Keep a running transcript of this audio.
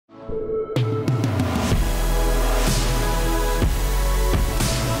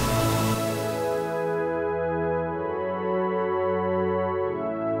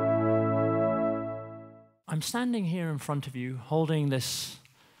standing here in front of you holding this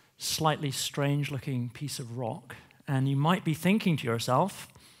slightly strange-looking piece of rock, and you might be thinking to yourself,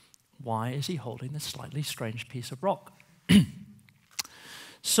 why is he holding this slightly strange piece of rock?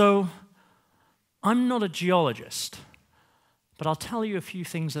 So, I'm not a geologist, but I'll tell you a few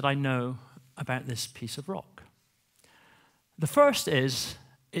things that I know about this piece of rock. The first is,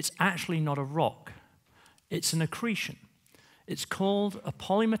 it's actually not a rock. It's an accretion. It's called a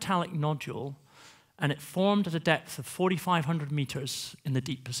polymetallic nodule, and it formed at a depth of 4,500 meters in the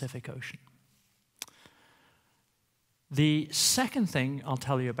deep Pacific Ocean. The second thing I'll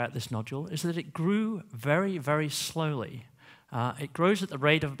tell you about this nodule is that it grew very, very slowly. It grows at the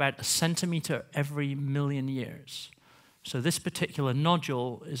rate of about a centimeter every million years. So this particular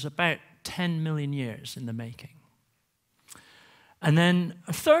nodule is about 10 million years in the making. And then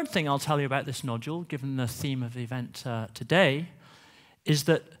a third thing I'll tell you about this nodule, given the theme of the event today, is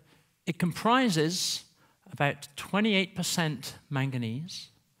that it comprises about 28% manganese,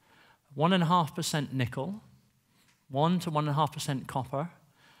 1.5% nickel, 1 to 1.5% copper,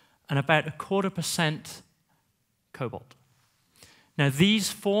 and about 0.25% cobalt. Now,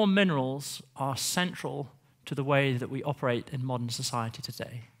 these four minerals are central to the way that we operate in modern society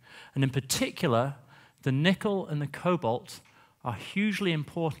today. And in particular, the nickel and the cobalt are hugely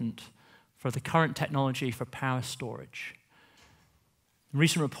important for the current technology for power storage. A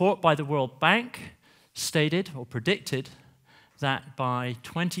recent report by the World Bank stated or predicted that by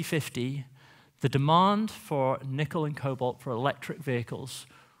 2050, the demand for nickel and cobalt for electric vehicles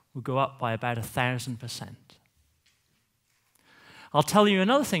will go up by about 1,000%. I'll tell you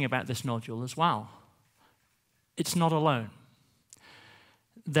another thing about this nodule as well. It's not alone.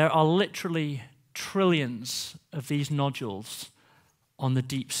 There are literally trillions of these nodules on the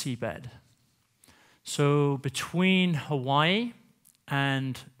deep seabed. So between Hawaii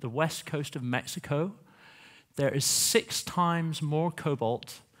and the west coast of Mexico, there is 6 times more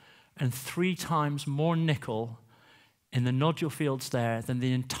cobalt and 3 times more nickel in the nodule fields there than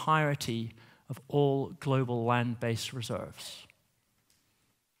the entirety of all global land-based reserves.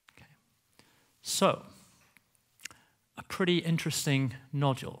 Okay. So, a pretty interesting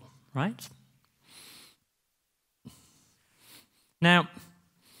nodule, right? Now,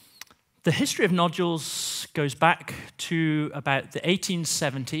 the history of nodules goes back to about the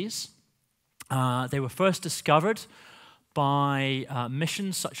 1870s. They were first discovered by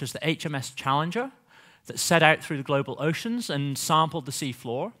missions such as the HMS Challenger that set out through the global oceans and sampled the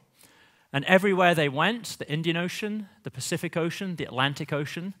seafloor. And everywhere they went, the Indian Ocean, the Pacific Ocean, the Atlantic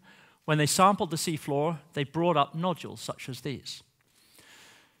Ocean, when they sampled the seafloor, they brought up nodules such as these.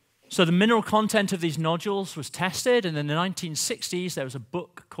 So the mineral content of these nodules was tested, and in the 1960s, there was a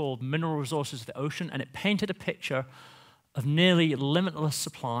book called Mineral Resources of the Ocean, and it painted a picture of nearly limitless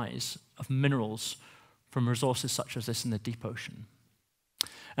supplies of minerals from resources such as this in the deep ocean.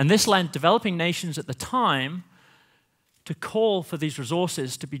 And this led developing nations at the time to call for these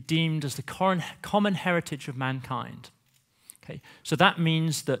resources to be deemed as the common heritage of mankind. Okay? So that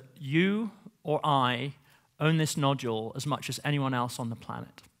means that you or I own this nodule as much as anyone else on the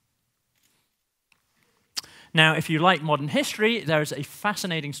planet. Now, if you like modern history, there's a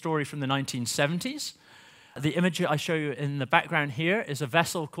fascinating story from the 1970s. The image I show you in the background here is a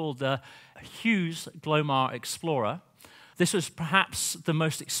vessel called the Hughes Glomar Explorer. This was perhaps the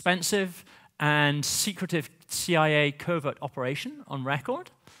most expensive and secretive CIA covert operation on record,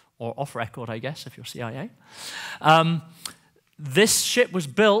 or off record, I guess, if you're CIA. This ship was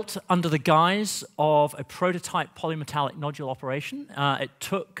built under the guise of a prototype polymetallic nodule operation. It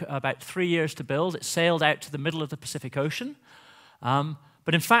took about 3 years to build. It sailed out to the middle of the Pacific Ocean.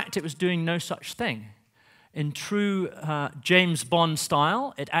 But in fact, it was doing no such thing. In true James Bond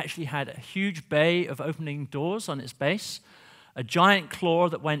style, it actually had a huge bay of opening doors on its base, a giant claw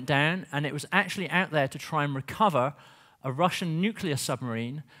that went down, and it was actually out there to try and recover a Russian nuclear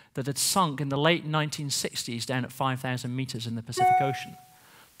submarine that had sunk in the late 1960s down at 5,000 meters in the Pacific Ocean.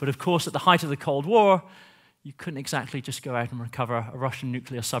 But of course, at the height of the Cold War, you couldn't exactly just go out and recover a Russian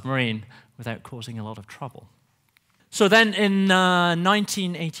nuclear submarine without causing a lot of trouble. So then in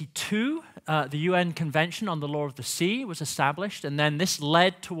 1982, the UN Convention on the Law of the Sea was established, and then this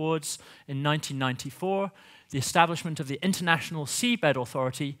led towards, in 1994, the establishment of the International Seabed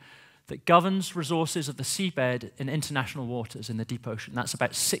Authority that governs resources of the seabed in international waters in the deep ocean. That's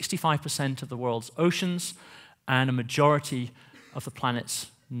about 65% of the world's oceans and a majority of the planet's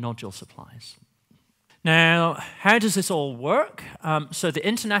nodule supplies. Now, how does this all work? So the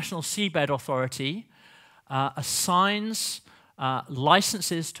International Seabed Authority assigns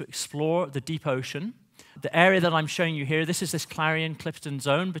licenses to explore the deep ocean The area that I'm showing you here, this is this Clarion-Clipperton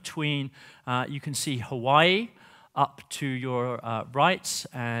zone between, you can see Hawaii up to your right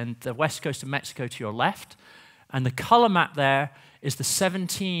and the west coast of Mexico to your left. And the color map there is the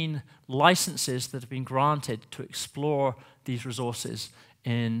 17 licenses that have been granted to explore these resources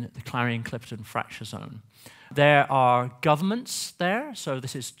in the Clarion-Clipperton fracture zone. There are governments there, so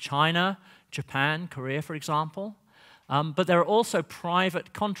this is China, Japan, Korea, for example. But there are also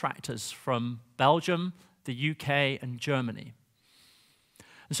private contractors from Belgium, the UK, and Germany.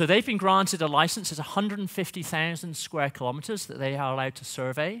 And so they've been granted a license. It's 150,000 square kilometers that they are allowed to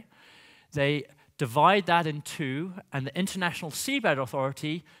survey. They divide that in two, and the International Seabed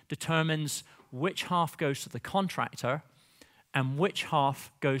Authority determines which half goes to the contractor and which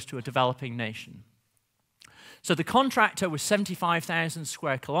half goes to a developing nation. So the contractor with 75,000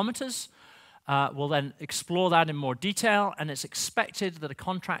 square kilometers will then explore that in more detail, and it's expected that a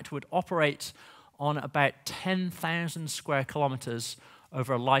contractor would operate on about 10,000 square kilometers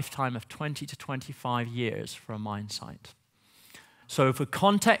over a lifetime of 20 to 25 years for a mine site. So for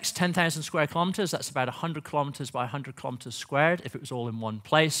context, 10,000 square kilometers, that's about 100 kilometers by 100 kilometers squared if it was all in one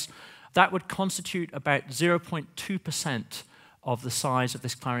place. That would constitute about 0.2% of the size of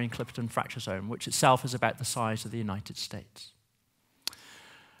this Clarion-Clipperton fracture zone, which itself is about the size of the United States.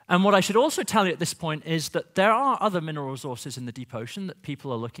 And what I should also tell you at this point is that there are other mineral resources in the deep ocean that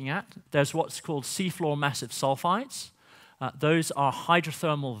people are looking at. There's what's called seafloor massive sulfides. Those are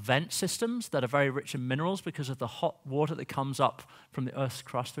hydrothermal vent systems that are very rich in minerals because of the hot water that comes up from the Earth's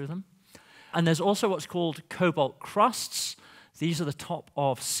crust through them. And there's also what's called cobalt crusts. These are the top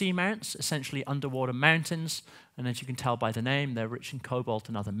of seamounts, essentially underwater mountains. And as you can tell by the name, they're rich in cobalt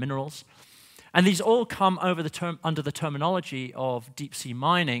and other minerals. And these all come under the terminology of deep-sea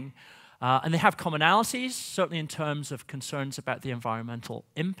mining, and they have commonalities, certainly in terms of concerns about the environmental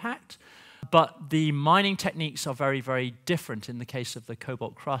impact, but the mining techniques are very, very different in the case of the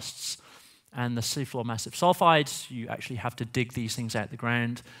cobalt crusts and the seafloor massive sulfides. You actually have to dig these things out of the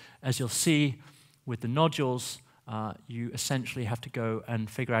ground. As you'll see with the nodules, you essentially have to go and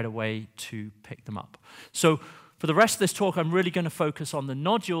figure out a way to pick them up. So for the rest of this talk, I'm really going to focus on the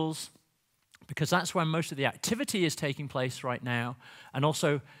nodules, because that's where most of the activity is taking place right now, and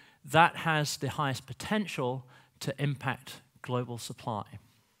also that has the highest potential to impact global supply.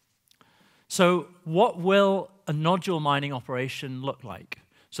 So what will a nodule mining operation look like?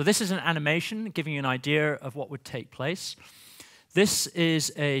 So this is an animation giving you an idea of what would take place. This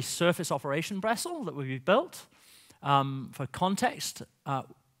is a surface operation vessel that will be built. For context,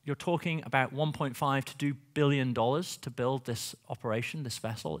 you're talking about $1.5 to $2 billion to build this operation, this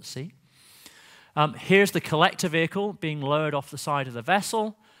vessel at sea. Here's the collector vehicle being lowered off the side of the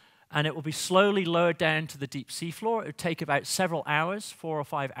vessel, and it will be slowly lowered down to the deep sea floor. It would take about several hours, 4 or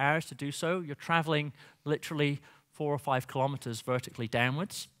 5 hours to do so. You're traveling literally 4 or 5 kilometers vertically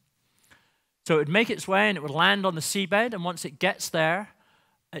downwards. So it would make its way and it would land on the seabed, and once it gets there,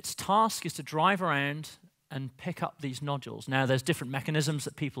 its task is to drive around and pick up these nodules. Now, there's different mechanisms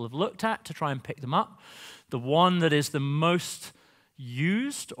that people have looked at to try and pick them up. The one that is the most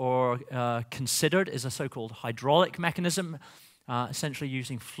used or considered is a so-called hydraulic mechanism, essentially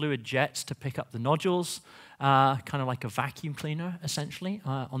using fluid jets to pick up the nodules, kind of like a vacuum cleaner, essentially,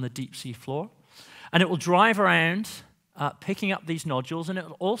 on the deep sea floor. And it will drive around picking up these nodules, and it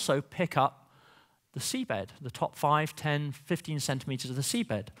will also pick up the seabed, the top 5, 10, 15 centimeters of the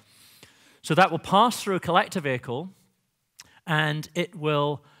seabed. So that will pass through a collector vehicle, and it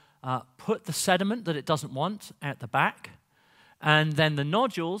will put the sediment that it doesn't want at the back. And then the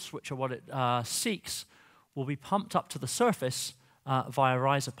nodules, which are what it seeks, will be pumped up to the surface via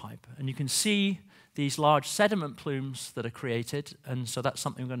riser pipe. And you can see these large sediment plumes that are created, and so that's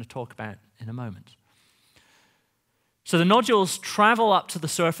something we're going to talk about in a moment. So the nodules travel up to the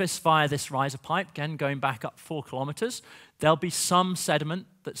surface via this riser pipe, again, going back up 4 kilometers. There'll be some sediment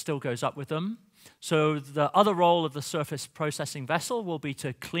that still goes up with them. So the other role of the surface processing vessel will be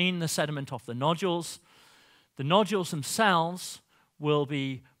to clean the sediment off the nodules. The nodules themselves will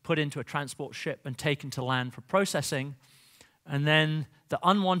be put into a transport ship and taken to land for processing. And then the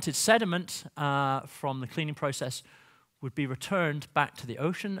unwanted sediment from the cleaning process would be returned back to the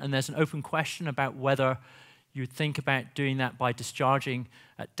ocean. And there's an open question about whether you'd think about doing that by discharging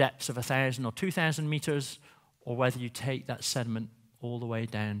at depths of 1,000 or 2,000 meters, or whether you take that sediment all the way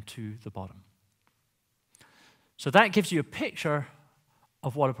down to the bottom. So that gives you a picture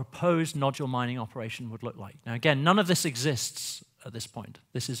of what a proposed nodule mining operation would look like. Now again, none of this exists at this point.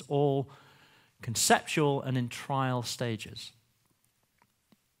 This is all conceptual and in trial stages.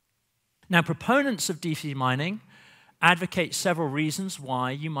 Now proponents of deep sea mining advocate several reasons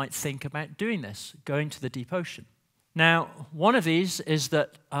why you might think about doing this, going to the deep ocean. Now, one of these is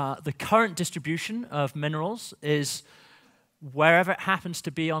that the current distribution of minerals is wherever it happens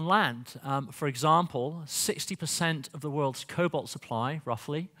to be on land. For example, 60% of the world's cobalt supply,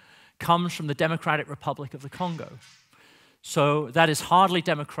 roughly, comes from the Democratic Republic of the Congo. So that is hardly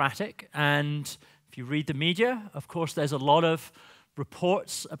democratic, and if you read the media, of course, there's a lot of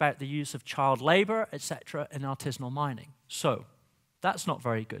reports about the use of child labor, etc., in artisanal mining. So that's not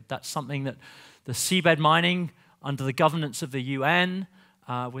very good. That's something that the seabed mining, under the governance of the UN,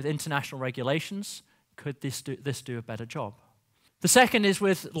 with international regulations, could this do a better job? The second is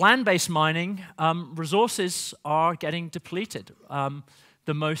with land-based mining, resources are getting depleted.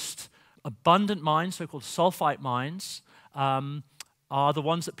 The most abundant mines, so-called sulfite mines, are the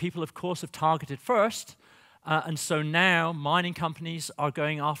ones that people, of course, have targeted first. And so now mining companies are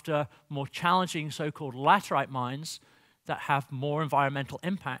going after more challenging so-called laterite mines that have more environmental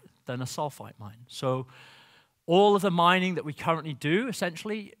impact than a sulfite mine. So all of the mining that we currently do,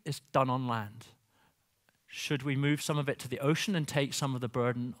 essentially, is done on land. Should we move some of it to the ocean and take some of the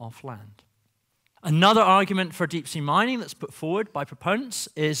burden off land? Another argument for deep-sea mining that's put forward by proponents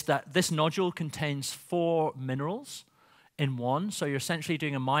is that this nodule contains 4 minerals in one, so you're essentially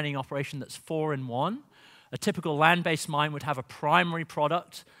doing a mining operation that's 4 in 1. A typical land-based mine would have a primary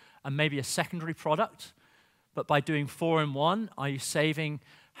product and maybe a secondary product, but by doing 4 in 1, are you saving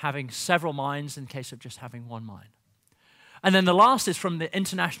having several mines in case of just having one mine? And then the last is from the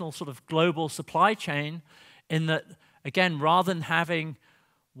international sort of global supply chain, in that, again, rather than having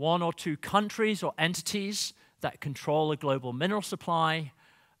 1 or 2 countries or entities that control a global mineral supply,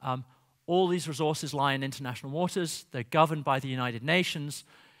 all these resources lie in international waters. They're governed by the United Nations.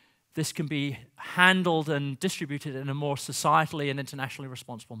 This can be handled and distributed in a more societally and internationally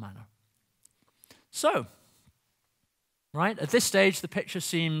responsible manner. So, right, at this stage, the picture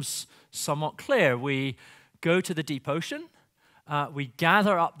seems somewhat clear. We go to the deep ocean. We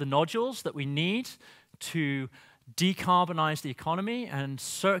gather up the nodules that we need to decarbonize the economy and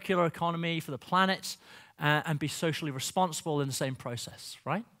circular economy for the planet and be socially responsible in the same process,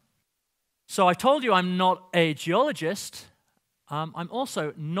 right? So I told you I'm not a geologist. I'm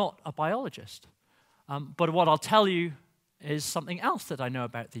also not a biologist. But what I'll tell you is something else that I know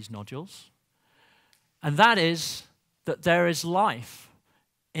about these nodules. And that is that there is life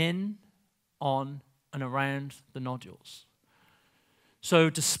in, on, and around the nodules. So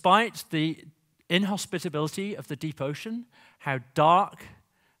despite the inhospitability of the deep ocean, how dark,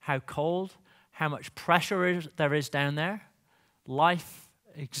 how cold, how much pressure there is down there, life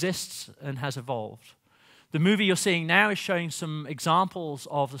exists and has evolved. The movie you're seeing now is showing some examples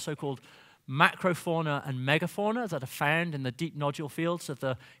of the so-called macrofauna and megafauna that are found in the deep nodule fields of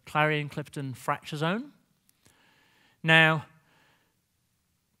the Clarion-Clipperton fracture zone. Now,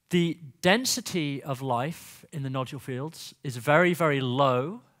 the density of life in the nodule fields is very, very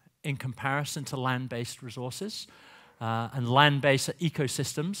low in comparison to land-based resources and land-based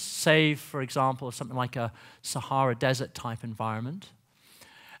ecosystems, save, for example, something like a Sahara Desert type environment.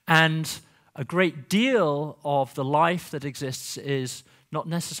 And a great deal of the life that exists is not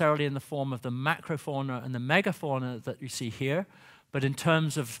necessarily in the form of the macrofauna and the megafauna that you see here, but in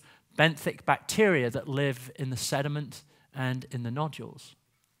terms of benthic bacteria that live in the sediment and in the nodules.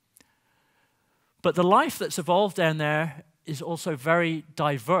 But the life that's evolved down there is also very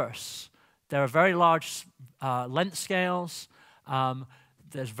diverse. There are very large length scales.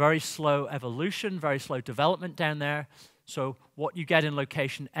 There's very slow evolution, very slow development down there. So what you get in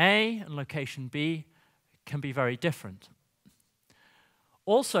location A and location B can be very different.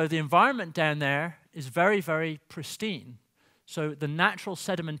 Also, the environment down there is very, very pristine. So the natural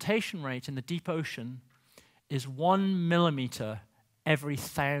sedimentation rate in the deep ocean is 1 millimeter every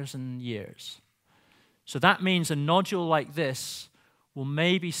 1,000 years. So that means a nodule like this will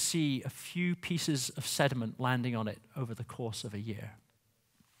maybe see a few pieces of sediment landing on it over the course of a year.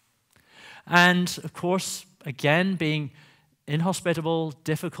 And of course, again, being inhospitable,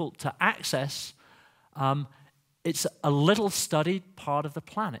 difficult to access, it's a little studied part of the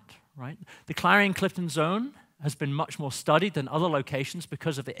planet, right? The Clarion-Clipperton zone has been much more studied than other locations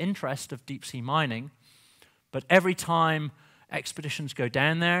because of the interest of deep-sea mining. But every time expeditions go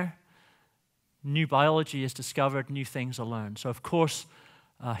down there, new biology is discovered, new things are learned. So of course,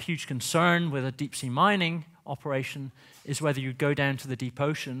 a huge concern with a deep-sea mining operation is whether you go down to the deep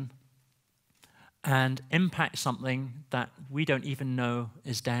ocean and impact something that we don't even know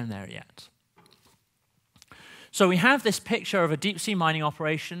is down there yet. So we have this picture of a deep-sea mining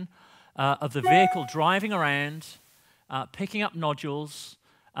operation of the vehicle driving around, picking up nodules,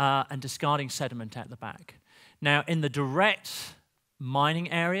 and discarding sediment out the back. Now, in the direct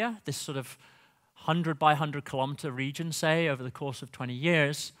mining area, this sort of 100 by 100 kilometer region, say, over the course of 20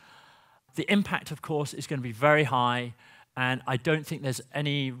 years, the impact, of course, is going to be very high, and I don't think there's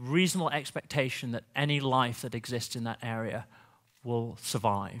any reasonable expectation that any life that exists in that area will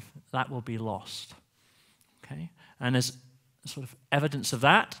survive. That will be lost. Okay? And as sort of evidence of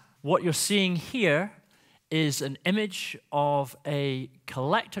that, what you're seeing here is an image of a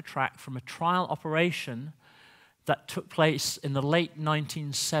collector track from a trial operation that took place in the late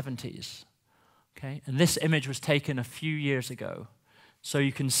 1970s. Okay? And this image was taken a few years ago. So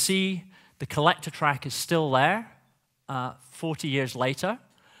you can see the collector track is still there 40 years later.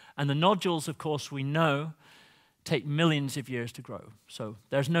 And the nodules, of course, we know take millions of years to grow. So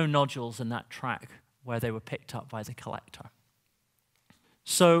there's no nodules in that track where they were picked up by the collector.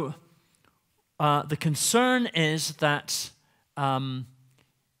 So the concern is that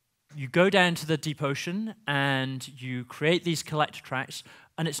you go down to the deep ocean and you create these collector tracks,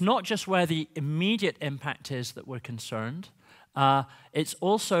 and it's not just where the immediate impact is that we're concerned. It's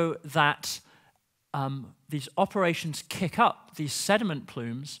also that these operations kick up these sediment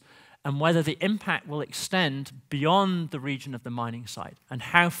plumes, and whether the impact will extend beyond the region of the mining site, and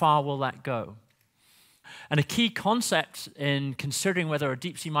how far will that go. And a key concept in considering whether a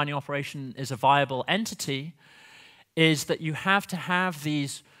deep-sea mining operation is a viable entity is that you have to have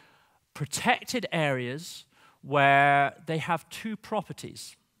these protected areas where they have two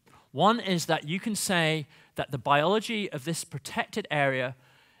properties. One is that you can say that the biology of this protected area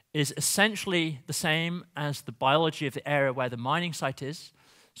is essentially the same as the biology of the area where the mining site is,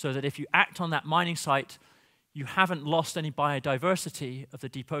 so that if you act on that mining site, you haven't lost any biodiversity of the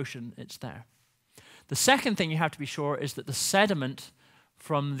deep ocean, it's there. The second thing you have to be sure is that the sediment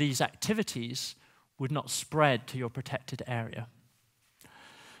from these activities would not spread to your protected area.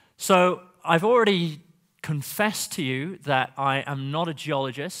 So I've already confessed to you that I am not a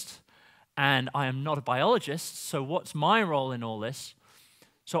geologist and I am not a biologist, so what's my role in all this?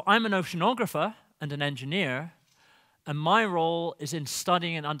 So I'm an oceanographer and an engineer, and my role is in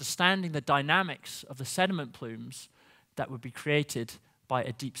studying and understanding the dynamics of the sediment plumes that would be created by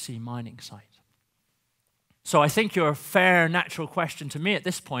a deep-sea mining site. So I think your fair, natural question to me at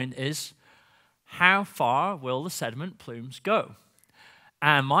this point is, how far will the sediment plumes go?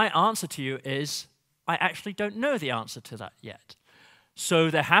 And my answer to you is, I actually don't know the answer to that yet. So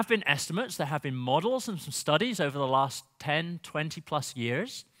there have been estimates, there have been models and some studies over the last 10, 20 plus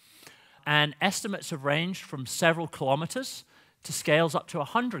years, and estimates have ranged from several kilometers to scales up to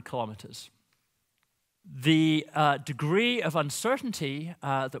 100 kilometers. The degree of uncertainty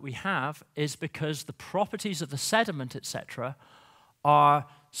that we have is because the properties of the sediment, etc., are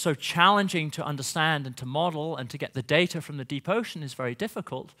so challenging to understand and to model, and to get the data from the deep ocean is very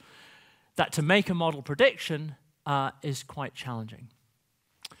difficult, that to make a model prediction is quite challenging.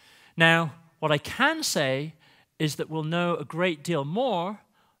 Now, what I can say is that we'll know a great deal more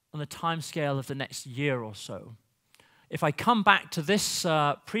on the timescale of the next year or so. If I come back to this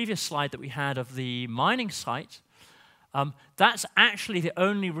previous slide that we had of the mining site, that's actually the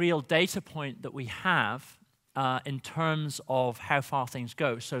only real data point that we have in terms of how far things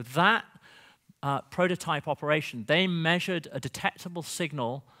go. So that prototype operation, they measured a detectable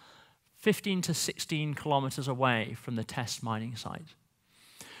signal 15 to 16 kilometers away from the test mining site.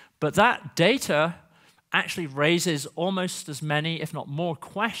 But that data actually raises almost as many, if not more,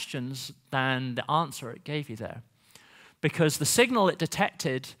 questions than the answer it gave you there. Because the signal it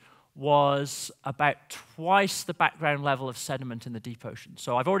detected was about twice the background level of sediment in the deep ocean.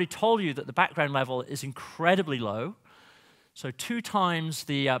 So I've already told you that the background level is incredibly low. So 2 times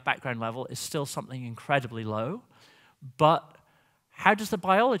the background level is still something incredibly low. But how does the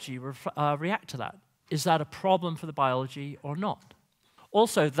biology react to that? Is that a problem for the biology or not?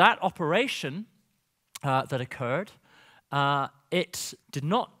 Also, that operation that occurred, it did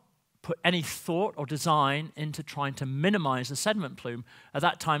not put any thought or design into trying to minimize the sediment plume. At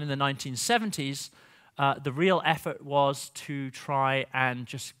that time in the 1970s, the real effort was to try and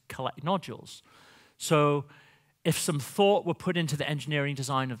just collect nodules. So if some thought were put into the engineering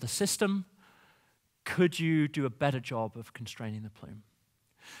design of the system, could you do a better job of constraining the plume?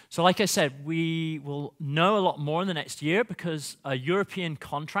 So like I said, we will know a lot more in the next year because a European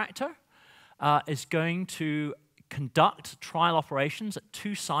contractor is going to conduct trial operations at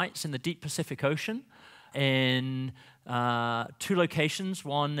 2 sites in the deep Pacific Ocean in 2 locations,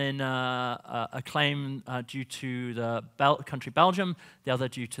 one in a claim due to the country Belgium, the other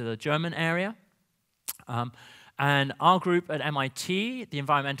due to the German area. And our group at MIT, the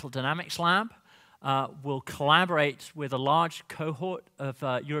Environmental Dynamics Lab, will collaborate with a large cohort of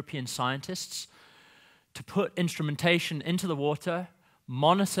European scientists to put instrumentation into the water,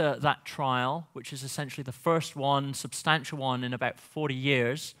 monitor that trial, which is essentially the first one, substantial one in about 40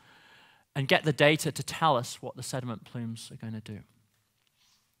 years, and get the data to tell us what the sediment plumes are going to do.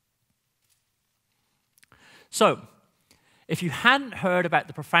 So, if you hadn't heard about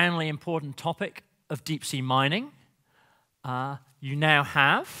the profoundly important topic of deep-sea mining, you now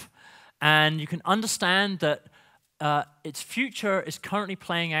have, and you can understand that its future is currently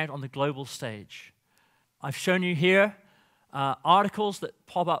playing out on the global stage. I've shown you here articles that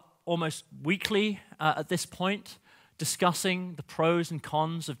pop up almost weekly at this point, discussing the pros and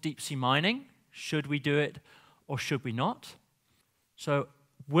cons of deep-sea mining. Should we do it or should we not? So,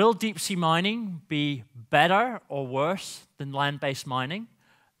 will deep-sea mining be better or worse than land-based mining?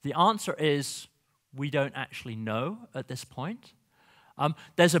 The answer is we don't actually know at this point.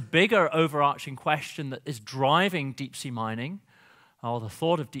 There's a bigger overarching question that is driving deep-sea mining, or the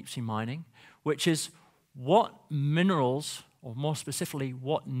thought of deep-sea mining, which is what minerals, or more specifically,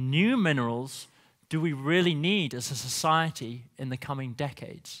 what new minerals do we really need as a society in the coming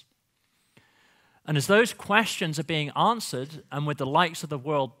decades? And as those questions are being answered, and with the likes of the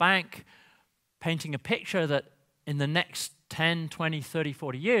World Bank painting a picture that in the next 10, 20, 30,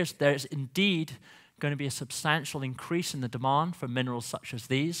 40 years, there's indeed going to be a substantial increase in the demand for minerals such as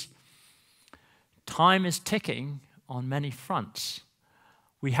these, time is ticking on many fronts.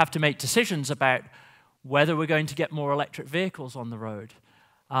 We have to make decisions about whether we're going to get more electric vehicles on the road.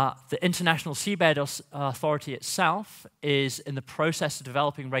 The International Seabed Authority itself is in the process of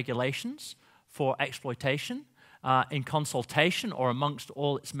developing regulations for exploitation in consultation or amongst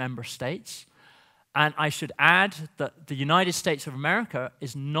all its member states. And I should add that the United States of America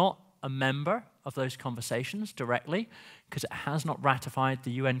is not a member of those conversations directly because it has not ratified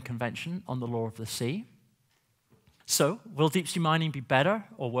the UN Convention on the Law of the Sea. So, will deep-sea mining be better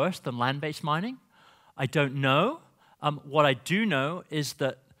or worse than land-based mining? I don't know. What I do know is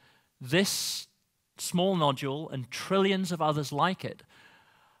that this small nodule and trillions of others like it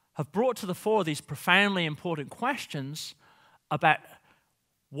have brought to the fore these profoundly important questions about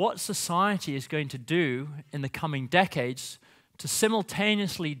what society is going to do in the coming decades to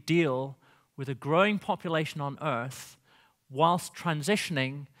simultaneously deal with a growing population on Earth whilst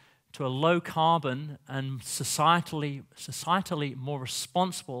transitioning to a low-carbon and societally more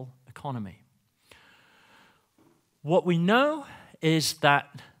responsible economy. What we know is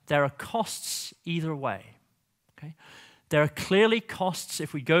that there are costs either way. Okay? There are clearly costs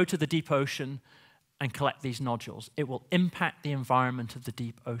if we go to the deep ocean and collect these nodules. It will impact the environment of the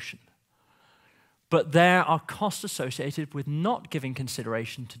deep ocean. But there are costs associated with not giving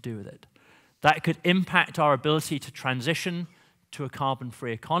consideration to do with it. That could impact our ability to transition to a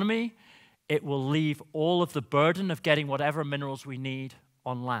carbon-free economy. It will leave all of the burden of getting whatever minerals we need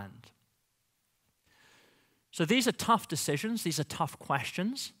on land. So these are tough decisions, these are tough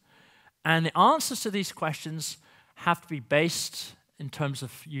questions, and the answers to these questions have to be based in terms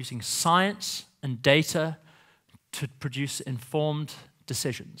of using science and data to produce informed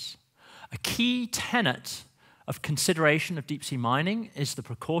decisions. A key tenet of consideration of deep-sea mining is the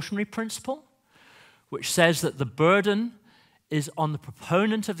precautionary principle, which says that the burden is on the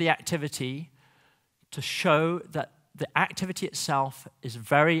proponent of the activity to show that the activity itself is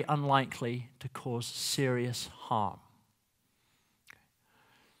very unlikely to cause serious harm.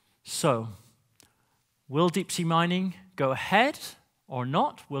 So, will deep-sea mining go ahead or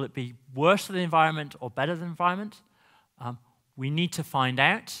not? Will it be worse for the environment or better for the environment? We need to find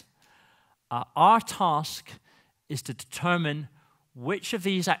out. Our task is to determine which of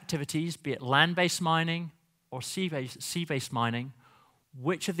these activities, be it land-based mining or sea-based mining,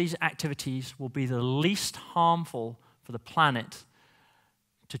 which of these activities will be the least harmful for the planet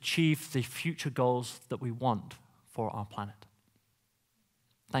to achieve the future goals that we want for our planet.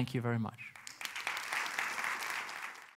 Thank you very much.